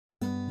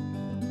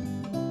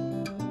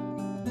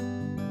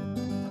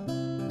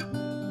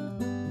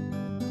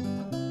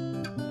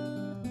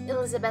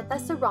Elisabetta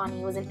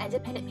Sirani was an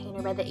independent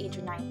painter by the age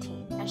of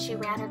 19, and she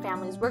ran her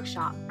family's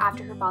workshop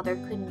after her father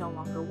could no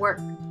longer work.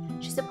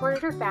 She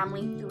supported her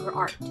family through her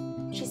art.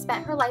 She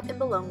spent her life in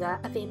Bologna,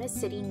 a famous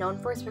city known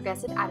for its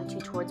progressive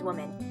attitude towards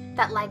women,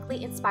 that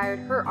likely inspired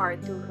her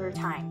art through her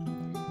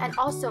time, and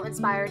also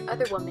inspired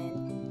other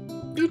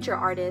women, future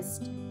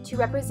artists, to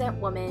represent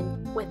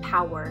women with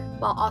power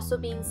while also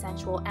being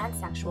sensual and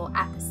sexual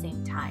at the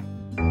same time.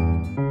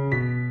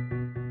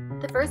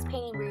 The first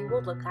painting we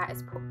will look at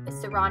is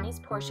Sirani's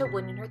Portia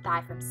wounding her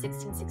thigh from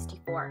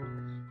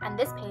 1664, and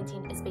this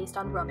painting is based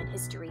on Roman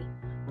history.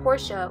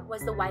 Portia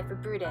was the wife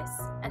of Brutus,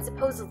 and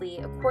supposedly,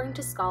 according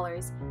to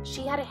scholars,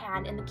 she had a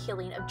hand in the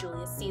killing of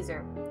Julius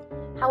Caesar.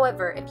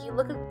 However, if you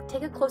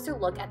take a closer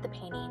look at the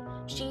painting,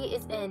 she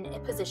is in a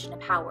position of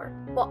power,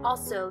 while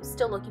also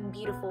still looking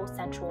beautiful,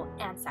 sensual,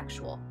 and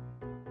sexual.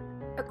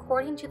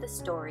 According to the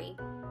story,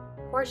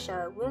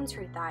 Portia wounds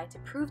her thigh to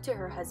prove to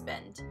her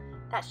husband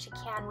that she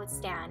can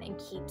withstand and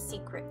keep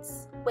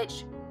secrets,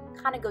 which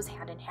kind of goes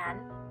hand in hand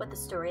with the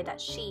story that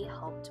she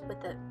helped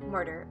with the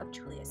murder of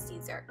Julius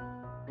Caesar.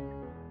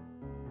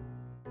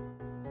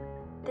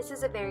 This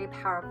is a very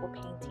powerful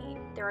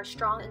painting. There are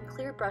strong and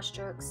clear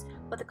brushstrokes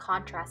with a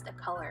contrast of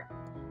color.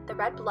 The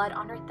red blood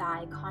on her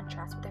thigh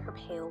contrasts with her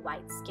pale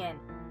white skin.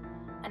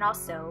 And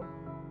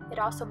it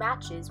also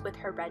matches with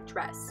her red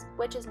dress,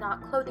 which is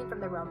not clothing from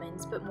the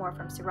Romans, but more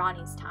from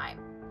Sirani's time.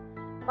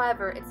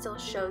 However, it still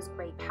shows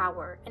great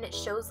power, and it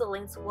shows the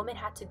lengths a woman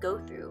had to go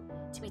through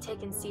to be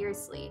taken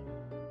seriously.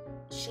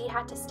 She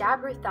had to stab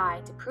her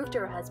thigh to prove to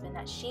her husband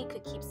that she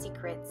could keep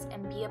secrets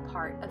and be a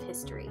part of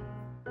history.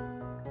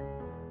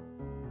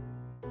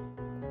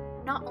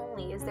 Not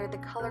only is there the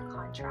color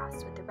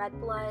contrast with the red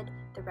blood,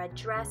 the red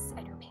dress,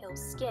 and her pale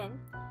skin,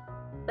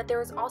 but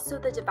there is also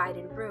the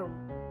divided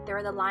room. There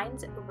are the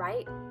lines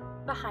right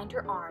behind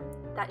her arm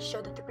that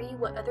show the three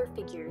other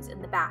figures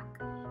in the back.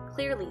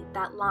 Clearly,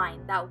 that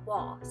line, that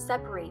wall,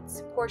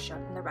 separates Portia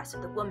from the rest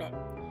of the women,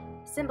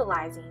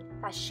 symbolizing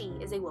that she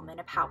is a woman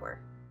of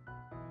power.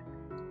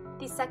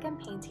 The second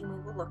painting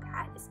we will look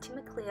at is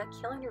Timoclea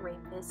killing a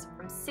rapist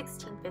from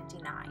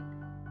 1659.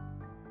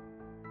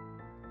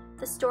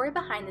 The story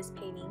behind this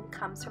painting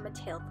comes from a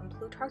tale from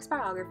Plutarch's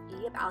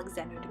biography of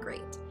Alexander the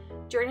Great.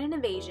 During an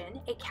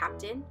invasion, a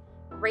captain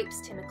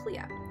rapes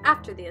Timoclea.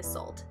 After the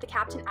assault, the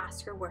captain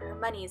asks her where her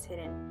money is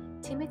hidden.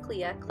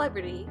 Timoclea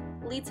cleverly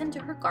leads him to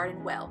her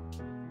garden well.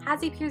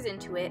 As he peers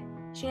into it,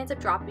 she ends up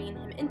dropping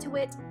him into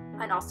it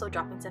and also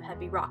dropping some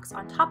heavy rocks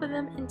on top of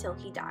him until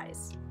he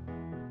dies.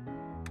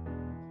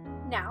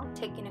 Now,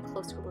 taking a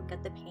closer look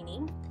at the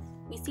painting,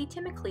 we see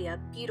Timoclea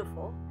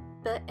beautiful,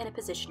 but in a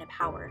position of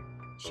power.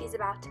 She's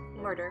about to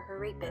murder her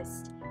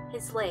rapist.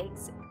 His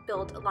legs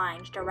build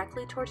lines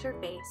directly towards her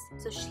face,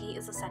 so she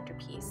is the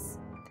centerpiece.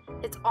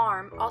 Its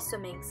arm also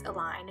makes a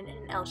line in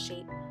an L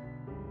shape,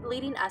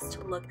 leading us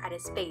to look at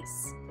his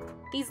face.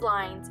 These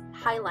lines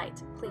highlight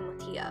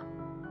Timoclea.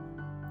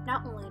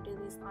 Not only do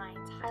these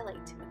lines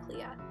highlight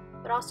Timoclea,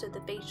 but also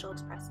the facial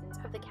expressions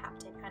of the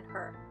captain and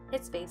her.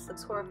 His face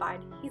looks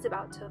horrified. He's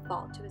about to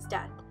fall to his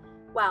death,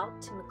 while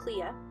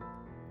Timoclea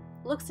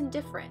looks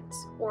indifferent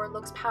or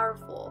looks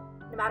powerful.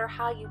 No matter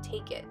how you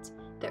take it,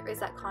 there is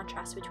that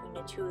contrast between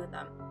the two of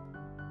them.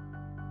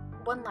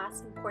 One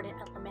last important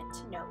element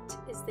to note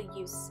is the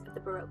use of the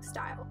Baroque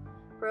style.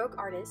 Baroque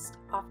artists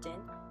often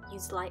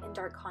use light and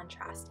dark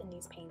contrast in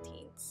these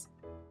paintings.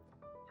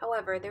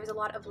 However, there's a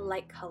lot of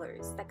light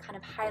colors that kind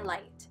of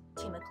highlight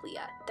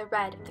Timoclea, the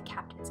red of the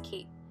captain's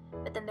cape,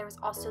 but then there's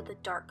also the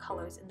dark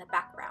colors in the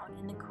background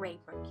in the gray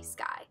murky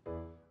sky.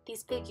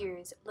 These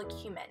figures look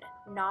human,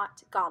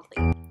 not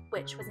godly,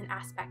 which was an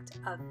aspect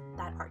of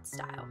that art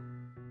style.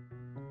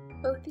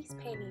 Both these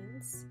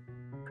paintings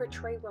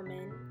portray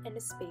women in a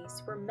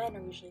space where men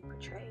are usually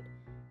portrayed.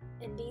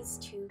 In these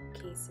two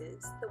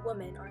cases, the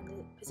women are in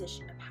the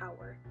position of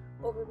power,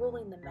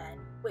 overruling the men,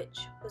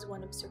 which was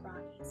one of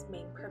Sirani's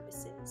main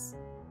purposes.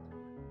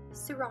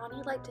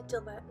 Sirani liked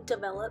to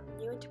develop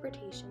new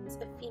interpretations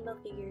of female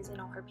figures in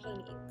all her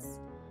paintings.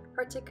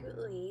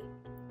 Particularly,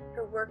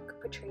 her work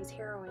portrays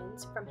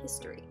heroines from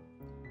history.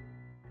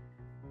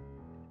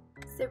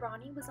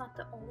 Sirani was not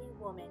the only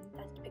woman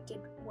that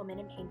depicted women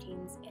in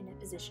paintings in a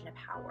position of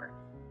power.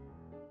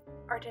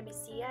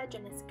 Artemisia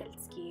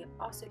Gentileschi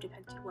also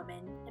depicted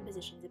women in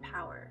positions of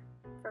power.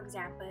 For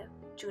example,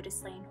 Judas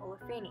slaying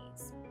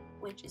Holofernes,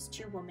 which is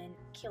two women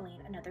killing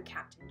another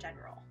captain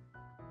general.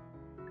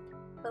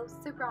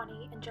 Both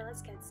Sirani and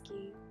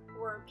Gentileschi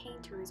were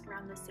painters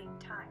around the same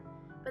time,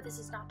 but this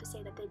is not to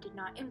say that they did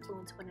not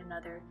influence one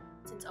another,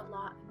 since a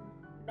lot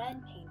of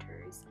men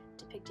painters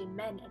depicted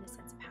men in a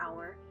sense of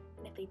power,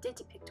 and if they did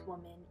depict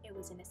women, it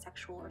was in a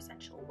sexual or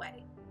sensual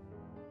way.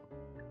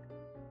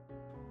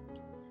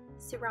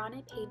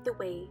 Sirani paved the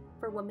way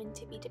for women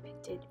to be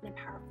depicted in a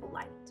powerful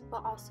light,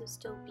 while also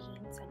still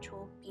being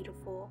sensual,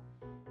 beautiful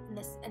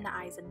in the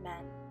eyes of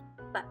men,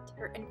 but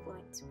her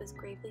influence was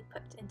gravely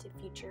put into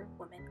future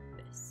women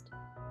artists.